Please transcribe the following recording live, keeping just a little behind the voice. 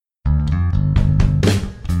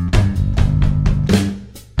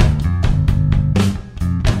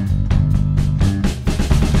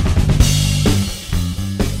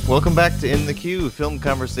Welcome back to In the Queue, Film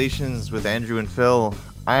Conversations with Andrew and Phil.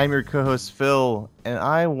 I am your co-host Phil, and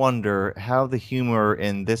I wonder how the humor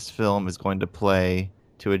in this film is going to play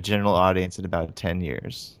to a general audience in about 10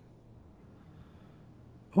 years.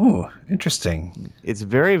 Oh, interesting. It's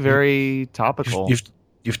very, You, very topical.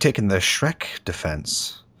 you've taken the Shrek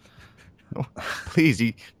defense.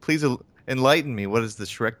 Please enlighten me. What is the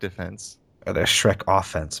Shrek defense? Or the Shrek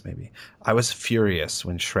offense, maybe. I was furious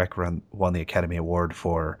when Shrek won the Academy Award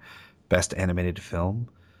for Best Animated Film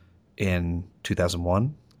in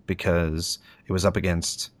 2001 because it was up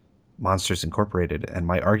against Monsters Incorporated. And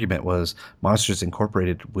my argument was Monsters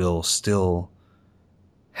Incorporated will still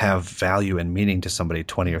have value and meaning to somebody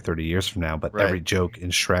 20 or 30 years from now. But every joke in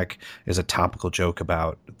Shrek is a topical joke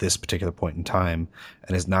about this particular point in time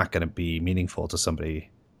and is not going to be meaningful to somebody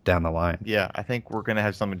down the line. Yeah, I think we're going to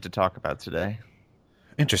have something to talk about today.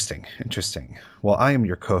 Interesting. Well, I am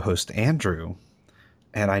your co-host, Andrew,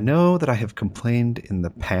 and I know that I have complained in the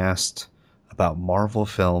past about Marvel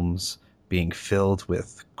films being filled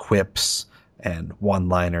with quips and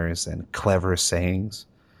one-liners and clever sayings,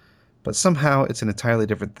 but somehow it's an entirely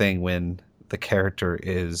different thing when the character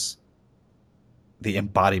is the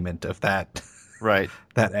embodiment of that,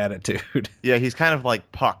 that attitude. Yeah, he's kind of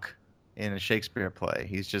like Puck in a Shakespeare play.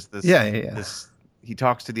 He's just this. This, he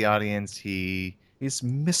talks to the audience. He's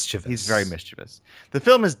mischievous. He's very mischievous. The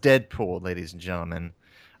film is Deadpool, ladies and gentlemen.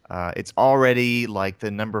 It's already like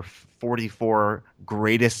the number 44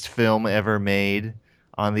 greatest film ever made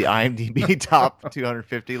on the IMDb top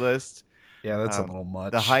 250 list. Yeah, that's a little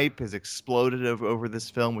much. The hype has exploded over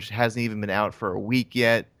this film, which hasn't even been out for a week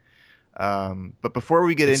yet. But before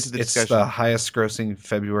we get into the discussion, it's the highest grossing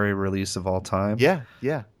February release of all time. Yeah.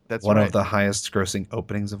 That's one of the highest grossing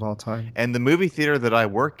openings of all time. And the movie theater that I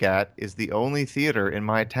work at is the only theater in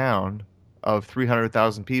my town of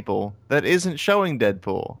 300,000 people that isn't showing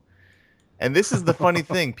Deadpool. And this is the funny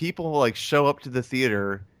thing. People like show up to the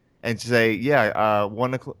theater and say,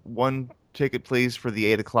 one ticket please for the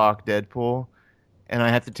 8 o'clock Deadpool. And I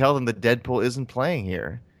have to tell them that Deadpool isn't playing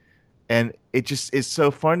here. And it just is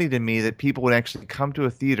so funny to me that people would actually come to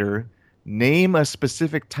a theater, name a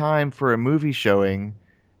specific time for a movie showing,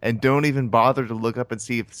 and don't even bother to look up and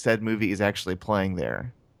see if said movie is actually playing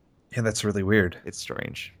there. Yeah, that's really weird. It's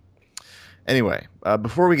strange. Anyway,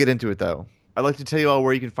 before we get into it, though, I'd like to tell you all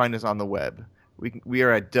where you can find us on the web. We are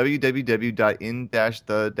at www.in-the-q,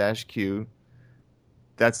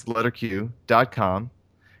 that's the letter Q.com.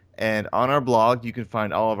 And on our blog, you can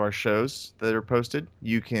find all of our shows that are posted.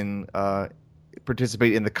 You can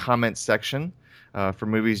participate in the comments section for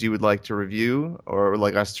movies you would like to review or would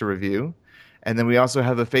like us to review. And then we also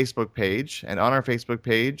have a Facebook page. And on our Facebook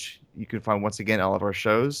page, you can find, once again, all of our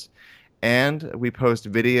shows. And we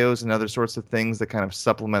post videos and other sorts of things that kind of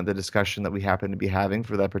supplement the discussion that we happen to be having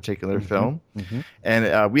for that particular film. Mm-hmm.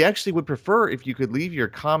 And we actually would prefer if you could leave your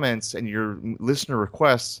comments and your listener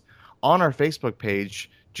requests on our Facebook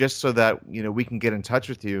page, just so that we can get in touch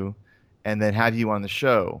with you and then have you on the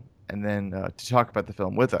show and then to talk about the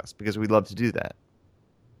film with us, because we'd love to do that.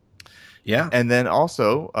 Yeah. And then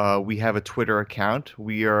also we have a Twitter account.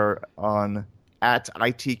 We are on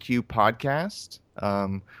 @ITQ Podcast.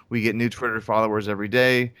 We get new Twitter followers every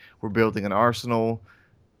day. We're building an arsenal.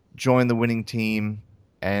 Join the winning team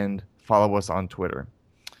and follow us on Twitter.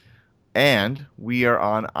 And we are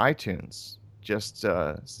on iTunes. Just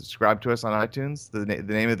subscribe to us on iTunes. The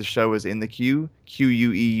name of the show is In the Queue.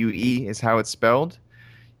 Queue is how it's spelled.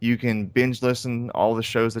 You can binge listen all the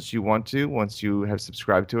shows that you want to once you have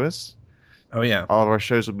subscribed to us. Oh, yeah. All of our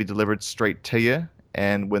shows will be delivered straight to you.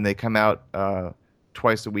 And when they come out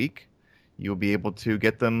twice a week, you'll be able to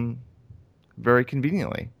get them very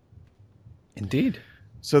conveniently. Indeed.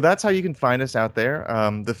 So that's how you can find us out there.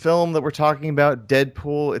 The film that we're talking about,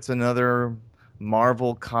 Deadpool, it's another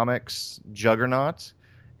Marvel Comics juggernaut.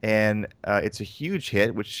 And it's a huge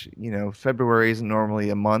hit, which, February isn't normally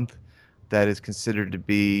a month that is considered to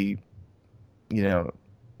be,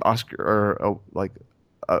 Oscar or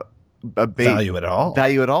a value at all.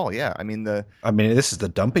 Value at all, yeah. I mean, this is the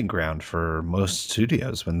dumping ground for most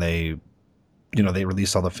studios when they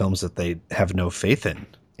release all the films that they have no faith in.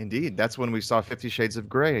 Indeed, that's when we saw 50 Shades of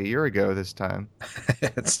Grey a year ago. This time,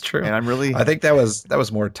 it's true. And I think that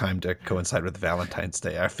was more time to coincide with Valentine's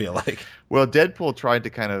Day. I feel like. Well, Deadpool tried to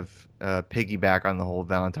kind of piggyback on the whole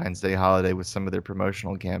Valentine's Day holiday with some of their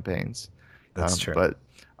promotional campaigns. That's true. But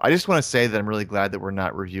I just want to say that I'm really glad that we're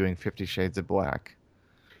not reviewing 50 Shades of Black.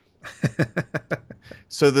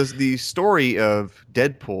 So the story of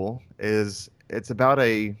Deadpool it's about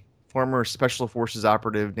a former Special Forces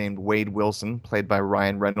operative named Wade Wilson, played by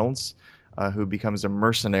Ryan Reynolds, who becomes a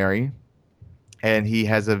mercenary and he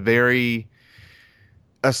has a very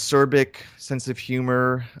acerbic sense of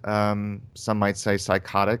humor. Some might say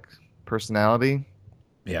psychotic personality.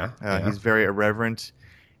 Yeah, yeah. He's very irreverent,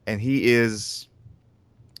 and he is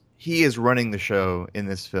running the show in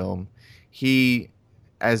this film. He,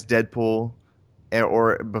 as Deadpool,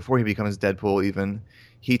 or before he becomes Deadpool, even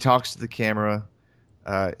he talks to the camera.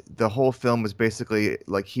 The whole film is basically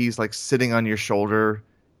like he's like sitting on your shoulder,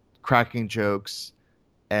 cracking jokes,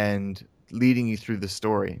 and leading you through the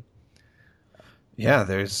story. Yeah,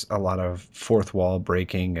 there's a lot of fourth wall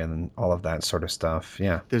breaking and all of that sort of stuff.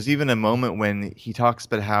 Yeah. There's even a moment when he talks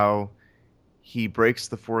about how he breaks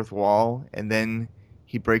the fourth wall, and then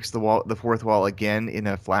he breaks the fourth wall again in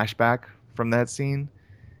a flashback from that scene.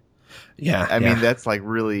 Yeah, I mean, yeah. that's like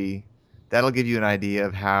really, that'll give you an idea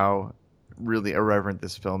of how really irreverent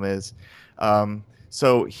this film is.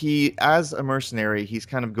 So he, as a mercenary, he's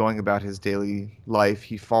kind of going about his daily life.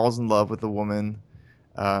 He falls in love with a woman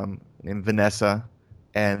named Vanessa,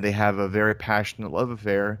 and they have a very passionate love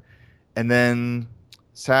affair. And then,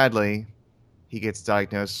 sadly, he gets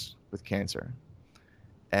diagnosed with cancer.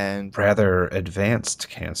 And Rather advanced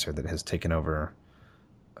cancer that has taken over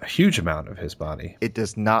a huge amount of his body. it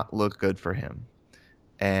does not look good for him.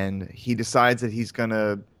 And he decides that he's going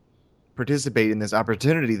to participate in this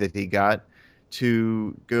opportunity that he got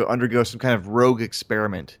to go undergo some kind of rogue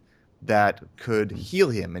experiment that could heal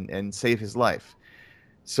him and save his life.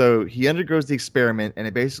 So he undergoes the experiment, and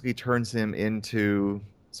it basically turns him into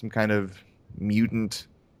some kind of mutant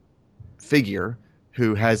figure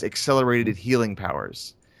who has accelerated healing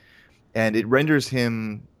powers. And it renders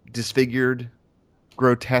him disfigured,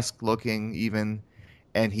 grotesque looking, even,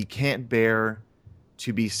 and he can't bear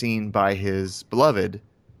to be seen by his beloved,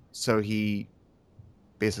 so he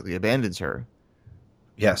basically abandons her,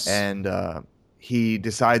 Yes. and he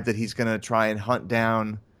decides that he's going to try and hunt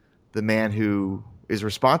down the man who is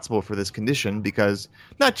responsible for this condition, because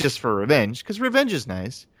not just for revenge, because revenge is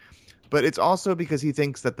nice, but it's also because he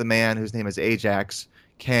thinks that the man whose name is Ajax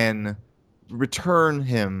can return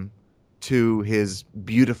him to his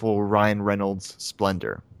beautiful Ryan Reynolds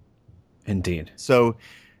splendor. Indeed. So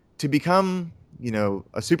to become,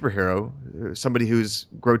 a superhero, somebody whose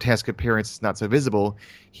grotesque appearance is not so visible,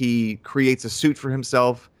 he creates a suit for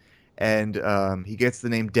himself, and he gets the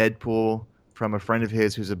name Deadpool from a friend of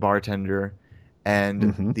his who's a bartender.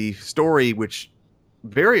 And Hmm. the story, which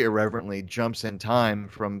very irreverently jumps in time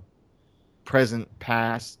from present,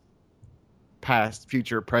 past, past,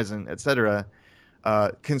 future, present, etc.,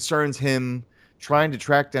 concerns him trying to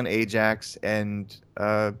track down Ajax and,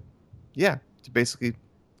 yeah, to basically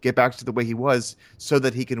get back to the way he was so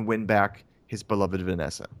that he can win back his beloved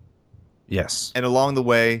Vanessa. Yes. And along the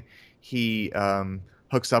way, he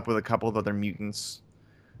hooks up with a couple of other mutants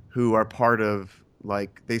who are part of,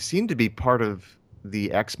 like, they seem to be part of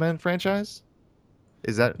the X-Men franchise.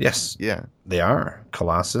 Is that, Yes. yeah. They are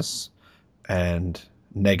Colossus and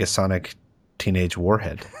Negasonic Teenage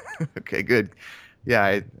Warhead. Okay, good.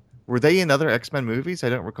 Yeah, were they in other X-Men movies? I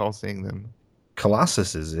don't recall seeing them.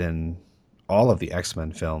 Colossus is in all of the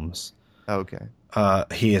X-Men films. Okay.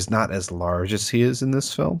 He is not as large as he is in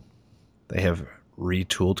this film. They have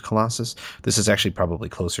retooled Colossus. This is actually probably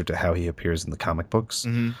closer to how he appears in the comic books.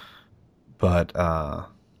 Mm-hmm. But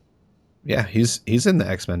yeah, he's in the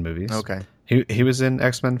X-Men movies. Okay. He was in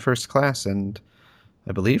X-Men First Class and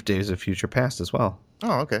I believe Days of Future Past as well.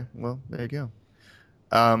 Oh, okay. Well, there you go.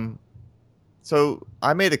 Um, so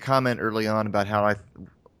I made a comment early on about how I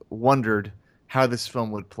wondered how this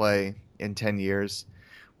film would play in 10 years.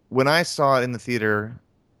 When I saw it in the theater,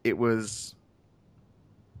 it was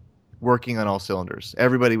working on all cylinders.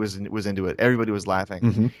 Everybody was into it. Everybody was laughing.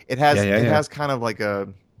 Mm-hmm. It Yeah, has yeah, it yeah. has kind of like a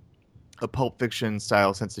Pulp Fiction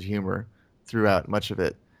style sense of humor throughout much of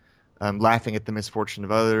it. Laughing at the misfortune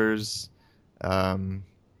of others, um,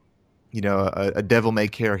 a devil may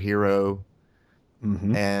care hero,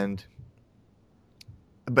 Mm-hmm. and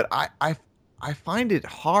but I find it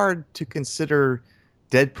hard to consider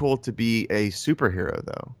Deadpool to be a superhero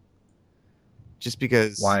though. Just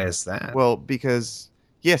because, Why is that? well, because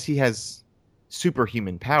yes, he has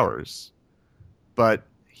superhuman powers, but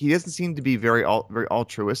he doesn't seem to be very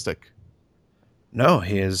altruistic. No,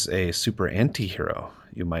 he is a super anti-hero,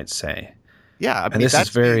 you might say. Yeah, I And mean this is that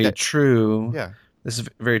to me very that true. yeah. This is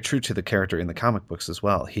very true to the character in the comic books as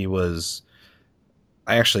well.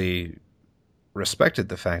 I actually respected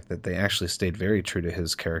the fact that they actually stayed very true to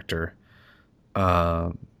his character uh,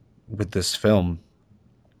 with this film.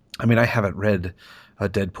 I mean, I haven't read a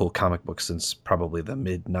Deadpool comic book since probably the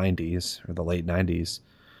mid 90s or the late 90s.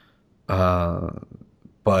 Uh,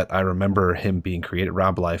 but I remember him being created.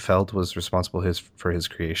 Rob Liefeld was responsible for his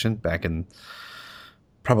creation back in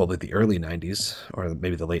probably the early '90s or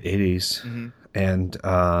maybe the late '80s, Hmm. and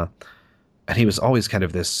and he was always kind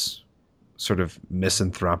of this sort of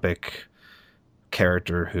misanthropic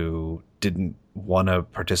character who didn't want to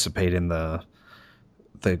participate in the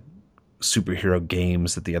superhero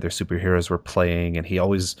games that the other superheroes were playing, and he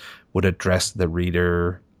always would address the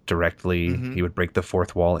reader directly. Hmm. He would break the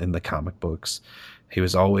fourth wall in the comic books. He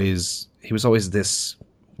was always this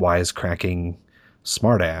wisecracking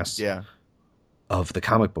smartass Yeah. of the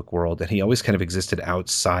comic book world, and he always kind of existed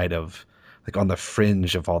outside of, like, on the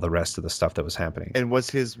fringe of all the rest of the stuff that was happening. And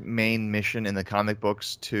was his main mission in the comic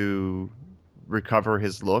books to recover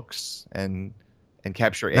his looks and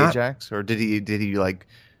capture Not Ajax, or did he like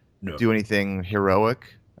no, do anything heroic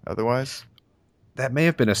otherwise? that may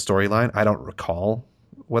have been a storyline. I don't recall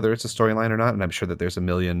whether it's a storyline or not, and I'm sure that there's a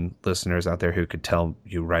million listeners out there who could tell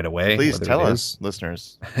you right away Please whether it tell us, is.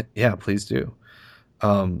 listeners. Yeah, please do.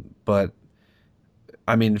 But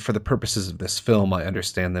I mean, for the purposes of this film, I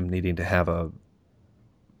understand them needing to have a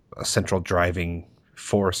central driving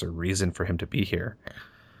force or reason for him to be here.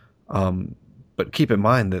 But keep in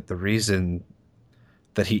mind that the reason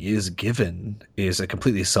that he is given is a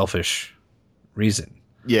completely selfish reason.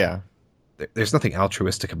 Yeah. There's nothing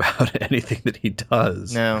altruistic about anything that he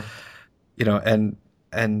does, No. and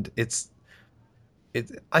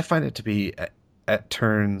I find it to be at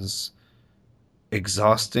turns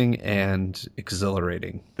exhausting and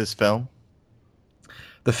exhilarating. This film?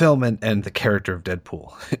 The film and the character of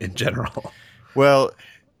Deadpool in general. Well,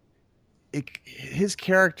 his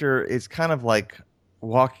character is kind of like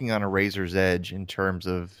walking on a razor's edge in terms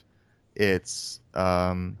of its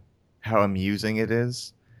how amusing it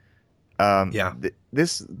is. Yeah,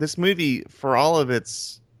 This movie, for all of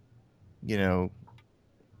its, you know,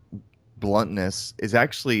 bluntness, is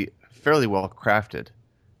actually fairly well crafted.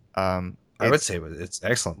 Um, I would it's say it's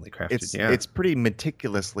excellently crafted. Yeah, it's pretty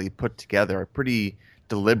meticulously put together, pretty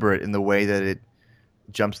deliberate in the way that it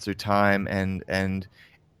jumps through time, and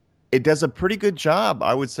it does a pretty good job,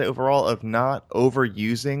 I would say, overall, of not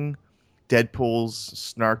overusing Deadpool's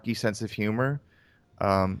snarky sense of humor.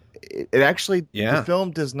 It actually, the yeah,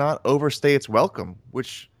 film does not overstay its welcome,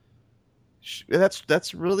 which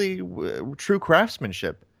that's really true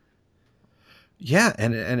craftsmanship. yeah.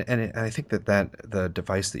 And I think that the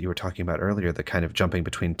device that you were talking about earlier, the kind of jumping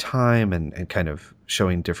between time and kind of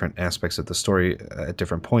showing different aspects of the story at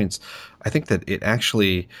different points, I think that it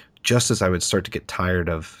actually, just as I would start to get tired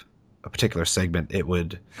of a particular segment, it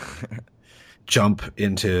would jump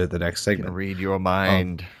into the next Can segment. read your Um,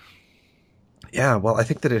 mind. yeah, well, I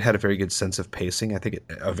think that it had a very good sense of pacing. I think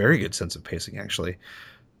a very good sense of pacing, actually.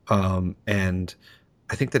 And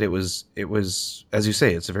I think that it was, as you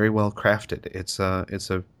say, it's very well crafted. It's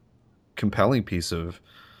a compelling piece of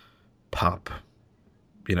pop,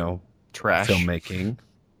 you know, Trash. filmmaking.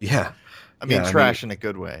 Yeah, I mean, yeah. I mean, trash in a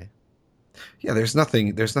good way. yeah. There's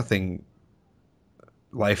nothing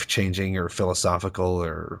life changing or philosophical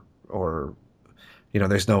or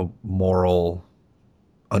there's no moral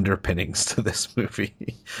underpinnings to this movie.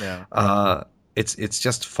 Yeah. Uh, it's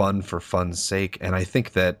just fun for fun's sake, and I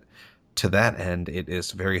think that to that end, it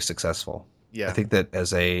is very successful. I Yeah. think that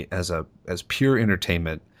as pure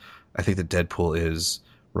entertainment, I think that Deadpool is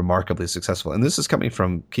remarkably successful. And this is coming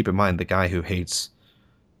from, keep in mind, the guy who hates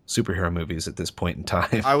superhero movies at this point in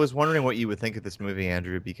time. I was wondering what you would think of this movie,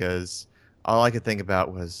 Andrew, because all I could think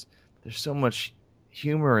about was there's so much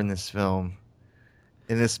humor in this film,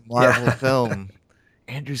 in this Marvel Yeah. film.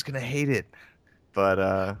 Andrew's gonna hate it.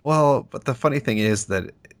 But Well, but the funny thing is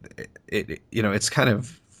that it's kind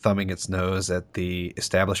of thumbing its nose at the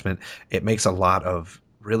establishment. It makes a lot of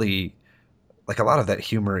really, like, a lot of that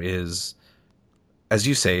humor is, as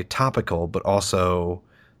you say, topical, but also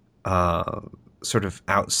uh, sort of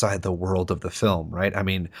outside the world of the film, right? I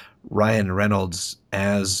mean, Ryan Reynolds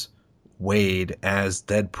as Wade as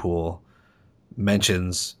Deadpool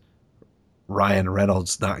mentions Ryan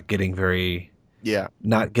Reynolds yeah,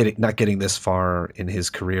 not getting this far in his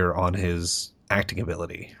career on his acting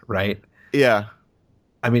ability, right? yeah,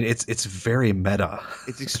 I mean, it's very meta.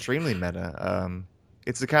 it's extremely meta.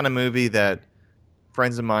 It's the kind of movie that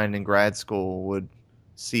friends of mine in grad school would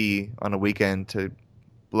see on a weekend to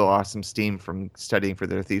blow off some steam from studying for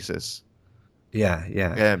their thesis. Yeah,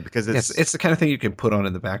 yeah. Yeah, because Yeah, it's the kind of thing you can put on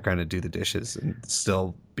in the background and do the dishes and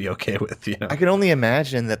still be okay with, you I know. can only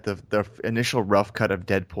imagine that the initial rough cut of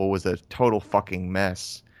Deadpool was a total fucking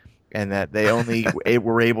mess, and that they only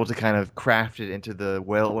were able to kind of craft it into the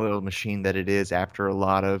well-oiled machine that it is after a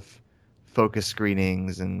lot of focus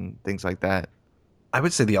screenings and things like that. I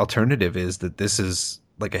would say the alternative is that this is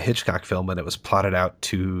like a Hitchcock film and it was plotted out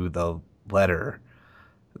to the letter,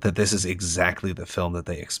 that this is exactly the film that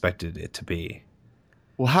they expected it to be.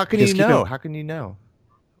 Well, how can Because you keep in, know? How can you know?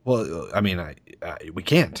 well, I mean, we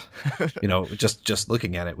can't, just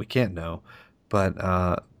looking at it, we can't know, but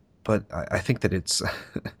I think that it's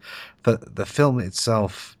the film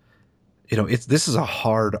itself. It's this is a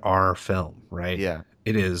hard R film, right? Yeah.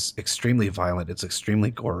 It is extremely violent. It's extremely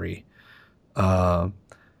gory. Uh,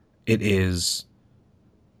 it is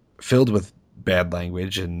filled with bad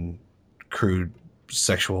language and crude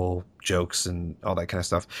sexual jokes and all that kind of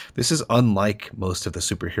stuff. This is unlike most of the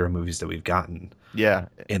superhero movies that we've gotten Yeah.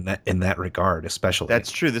 in that regard, especially. That's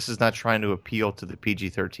true. This is not trying to appeal to the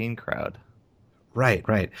PG-13 crowd. Right,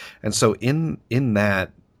 right. And so in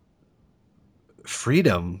that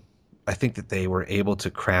freedom, I think that they were able to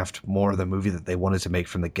craft more of the movie that they wanted to make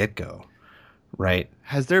from the get-go, right?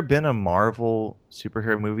 Has there been a Marvel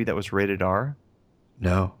superhero movie that was rated R?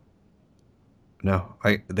 No. No.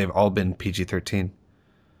 They've all been PG-13.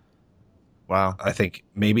 Wow. I think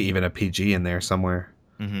maybe even a PG in there somewhere.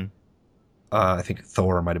 Mm-hmm. I think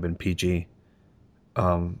Thor might have been PG.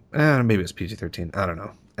 Maybe it's PG-13. I don't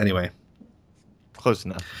know. Anyway, Close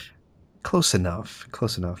enough. close enough.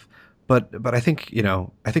 Close enough. But I think,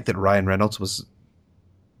 I think that Ryan Reynolds was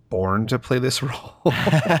born to play this role.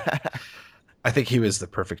 I think he was the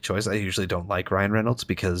perfect choice. I usually don't like Ryan Reynolds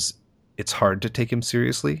because it's hard to take him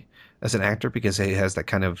seriously as an actor because he has that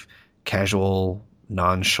kind of casual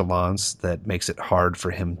nonchalance that makes it hard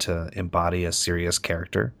for him to embody a serious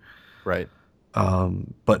character. Right.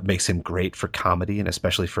 But makes him great for comedy and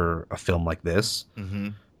especially for a film like this. Mm-hmm.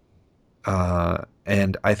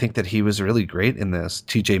 And I think that he was really great in this.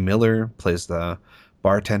 T.J. Miller plays the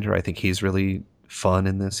bartender. I think he's really fun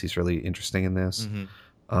in this. He's really interesting in this.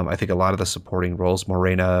 Mm-hmm. I think a lot of the supporting roles,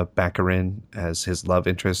 Morena Baccarin as his love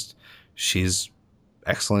interest, she's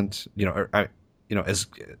excellent. As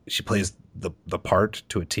she plays the part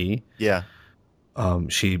to a T. Yeah.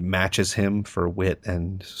 She matches him for wit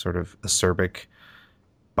and sort of acerbic,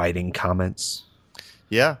 biting comments.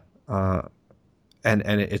 Yeah. And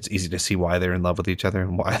it's easy to see why they're in love with each other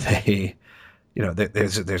and why they,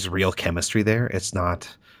 there's real chemistry there. It's not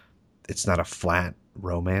a flat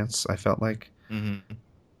romance. I felt like.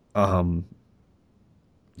 Mm-hmm.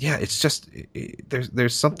 Yeah, it's just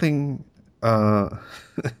there's something.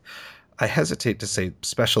 I hesitate to say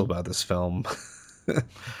special about this film,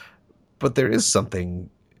 but there is something,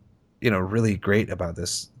 really great about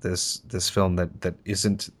this film that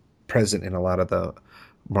isn't present in a lot of the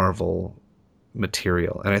Marvel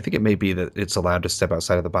material. And I think it may be that it's allowed to step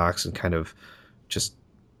outside of the box and kind of just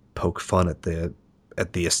poke fun at the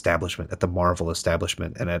establishment, at the Marvel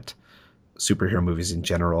establishment, and at superhero movies in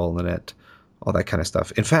general, and at all that kind of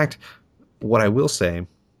stuff. In fact, what I will say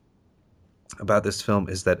about this film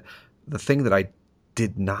is that the thing that I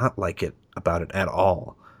did not like it about it at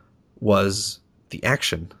all was the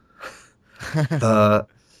action. The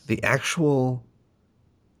actual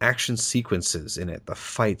action sequences in it, the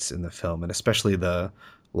fights in the film, and especially the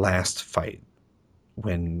last fight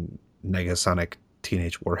when Negasonic,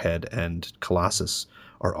 Teenage Warhead, and Colossus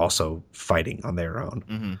are also fighting on their own.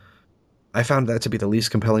 Mm-hmm. I found that to be the least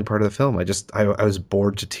compelling part of the film. I was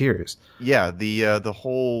bored to tears. Yeah. The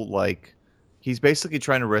whole he's basically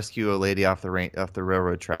trying to rescue a lady off the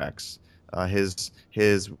railroad tracks. His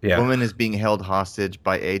Yeah. woman is being held hostage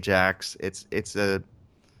by Ajax. It's a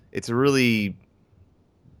really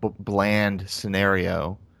bland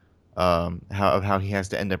scenario, how he has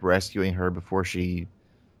to end up rescuing her before she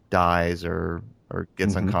dies or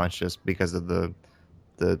gets Mm-hmm. unconscious because of the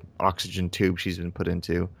oxygen tube she's been put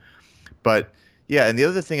into. But yeah, and the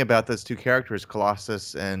other thing about those two characters,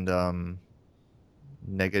 Colossus and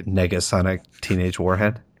Nega, Negasonic, Teenage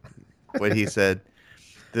Warhead. what he said,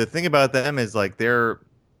 the thing about them is their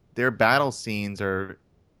battle scenes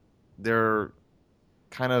they're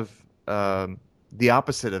kind of the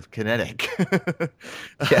opposite of kinetic.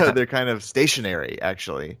 Yeah. They're kind of stationary,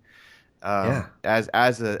 actually. Yeah. A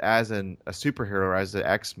superhero, or as an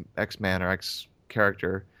X-Man or X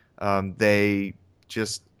character, they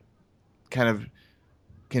just kind of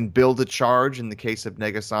can build a charge in the case of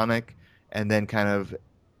Negasonic, and then kind of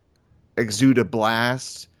exude a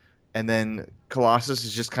blast, and then Colossus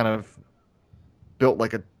is just kind of built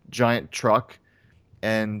like a giant truck,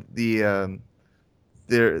 and the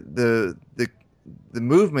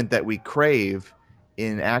movement that we crave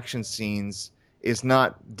in action scenes is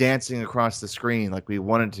not dancing across the screen like we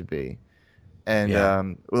want it to be. And Yeah.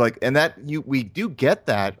 we do get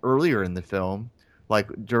that earlier in the film, like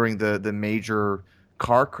during the major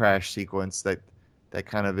car crash sequence that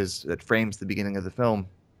kind of that frames the beginning of the film.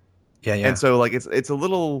 Yeah. And Yeah. so it's a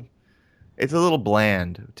little it's a little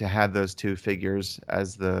bland to have those two figures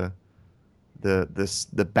as the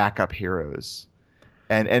backup heroes.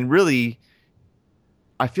 And really,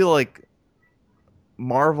 I feel like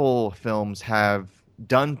Marvel films have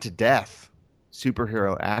done to death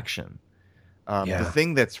superhero action. The Yeah,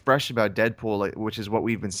 thing that's fresh about Deadpool, which is what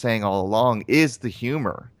we've been saying all along, is the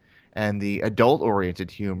humor and the adult-oriented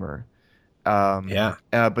humor. Um, yeah.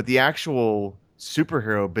 but the actual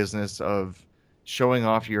superhero business of showing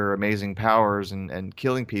off your amazing powers and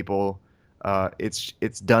killing people, it's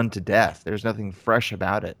done to death. There's nothing fresh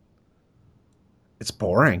about it. It's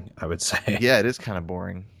boring, I would say. Yeah, it is kind of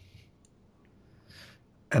boring.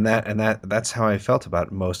 That's how I felt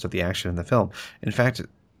about most of the action in the film. In fact,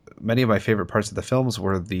 many of my favorite parts of the films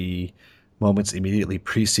were the moments immediately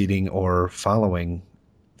preceding or following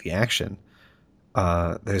the action.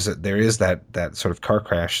 There is that sort of car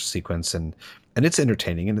crash sequence, and it's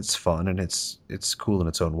entertaining and it's fun and it's cool in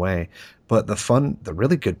its own way. But the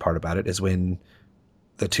really good part about it is when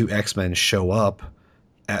the two X-Men show up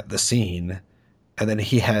at the scene, and then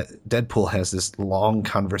Deadpool has this long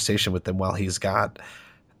conversation with them while he's got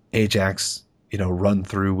Ajax, run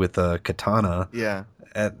through with a katana. Yeah.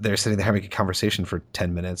 They're sitting there having a conversation for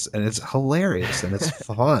 10 minutes, and it's hilarious and it's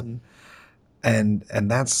fun. And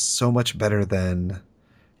that's so much better than,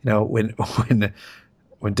 when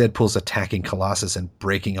when Deadpool's attacking Colossus and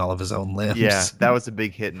breaking all of his own Yeah, limbs. that was a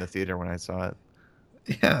big hit in the theater when I saw it.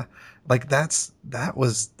 Yeah. Like that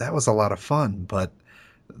was a lot of fun, but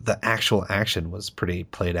the actual action was pretty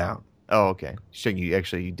played out. Oh, okay. So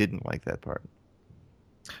you didn't like that part.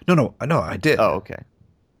 No, I did. Oh, okay.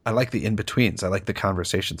 I like the in-betweens. I like the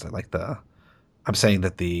conversations. I'm saying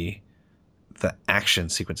that the action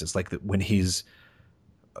sequences, like when he's,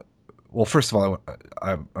 well, first of all,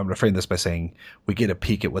 I'm going to frame this by saying we get a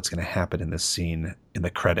peek at what's going to happen in this scene in the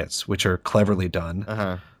credits, which are cleverly done.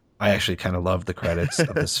 Uh-huh. I actually kind of love the credits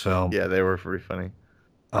of this film. Yeah, they were pretty funny.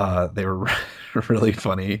 They were really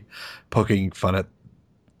funny, poking fun at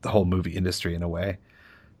the whole movie industry in a way.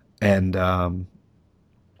 And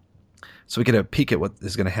so we get a peek at what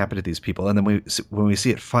is going to happen to these people, and then when we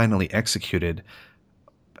see it finally executed,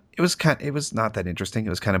 it was not that interesting. It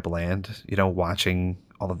was kind of bland, watching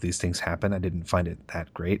all of these things happen. I didn't find it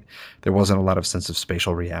that great. There wasn't a lot of sense of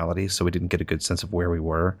spatial reality, so we didn't get a good sense of where we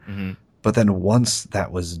were. Hmm. But then once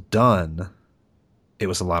that was done, it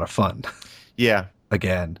was a lot of fun. Yeah,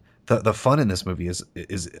 Again, the fun in this movie is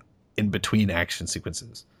in between action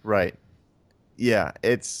sequences. right. Yeah,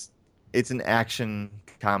 it's an action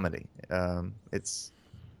comedy.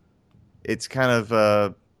 It's kind of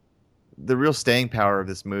the real staying power of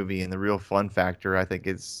this movie and the real fun factor. I think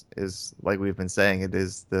is like we've been saying. It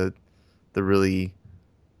is the really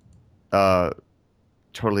uh,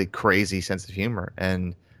 totally crazy sense of humor.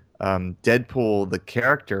 And Deadpool, the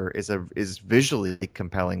character, is visually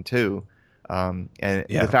compelling too. And the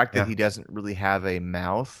Yeah, fact that yeah. he doesn't really have a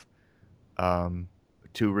mouth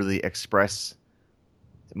to really express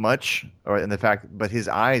much, or in the fact, but his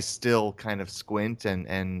eyes still kind of squint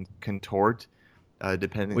and contort,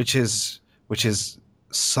 depending. Which is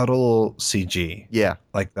subtle CG. Yeah,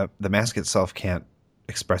 Like the mask itself can't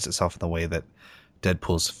express itself in the way that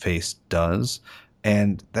Deadpool's face does.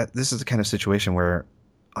 And that this is the kind of situation where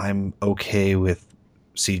I'm okay with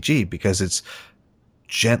CG because it's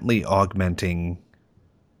gently augmenting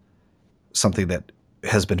something that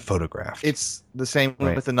has been photographed. it's the same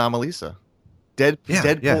Right. with Anomalisa. Yeah,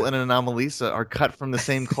 Deadpool yeah. and Anomalisa are cut from the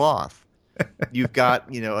same cloth. You've got,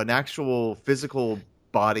 an actual physical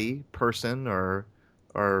body person or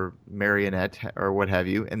marionette or what have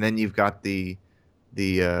you, and then you've got the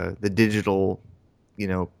digital, you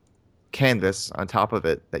know, canvas on top of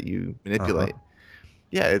it that you Uh-huh. manipulate.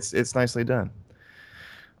 Yeah, it's nicely done.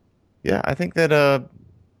 Yeah, I think that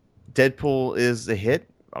Deadpool is a hit,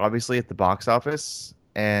 obviously at the box office,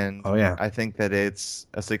 and Oh yeah. I think that it's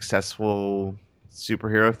a successful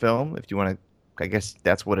superhero film. If you want to, I guess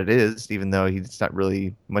that's what it is, even though he's not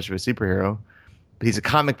really much of a superhero. But he's a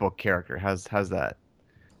comic book character. How's that?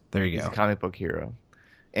 There you He's a go. comic book hero,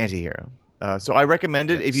 anti-hero. So I recommend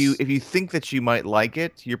it. If you Yes. if you think that you might like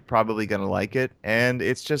it, you're probably gonna like it, and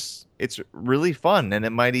it's really fun, and it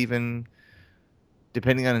might even,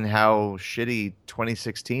 depending on how shitty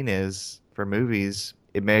 2016 is for movies,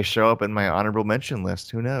 it may show up in my honorable mention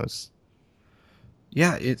list. Who knows?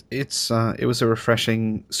 Yeah, it was a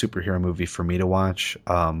refreshing superhero movie for me to watch.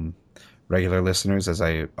 Regular listeners, as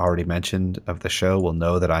I already mentioned of the show, will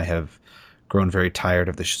know that I have grown very tired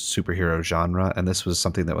of the superhero genre, and this was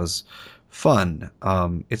something that was fun.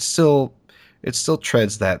 It still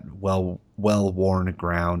treads that well worn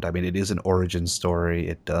ground. I mean, it is an origin story.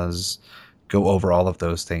 It does go over all of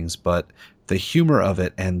those things, but the humor of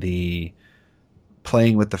it and the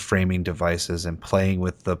playing with the framing devices and playing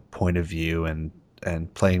with the point of view and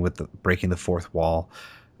playing with the breaking the fourth wall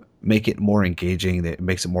make it more engaging. It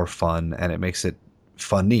makes it more fun and it makes it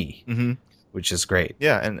funny, Hmm. which is great.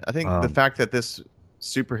 Yeah, and I think the Um, fact that this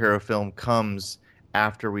superhero film comes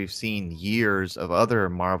after we've seen years of other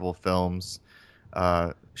Marvel films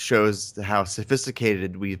shows how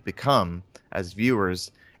sophisticated we've become as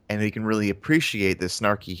viewers, and we can really appreciate the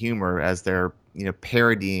snarky humor as they're,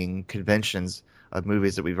 parodying conventions of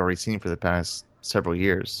movies that we've already seen for the past several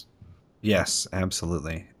years. yes,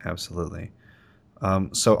 absolutely, absolutely.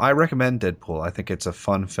 So I recommend Deadpool. I think it's a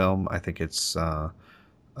fun film. I think it's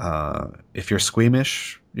if you're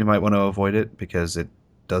squeamish, you might want to avoid it because it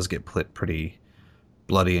does get pretty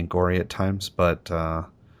bloody and gory at times. But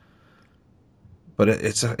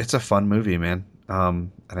it's a fun movie, man.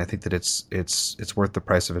 And I think that it's worth the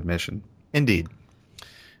price of admission. Indeed.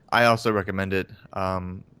 I also recommend it.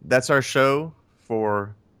 That's our show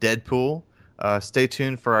for Deadpool. Stay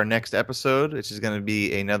tuned for our next episode, which is going to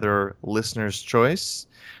be another listener's choice.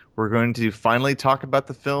 We're going to finally talk about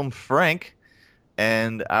the film Frank,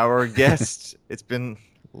 and our guest. It's been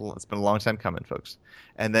a long time coming, folks.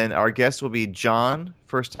 And then our guest will be John,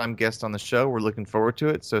 first time guest on the show. We're looking forward to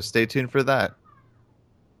it, so stay tuned for that.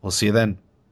 We'll see you then.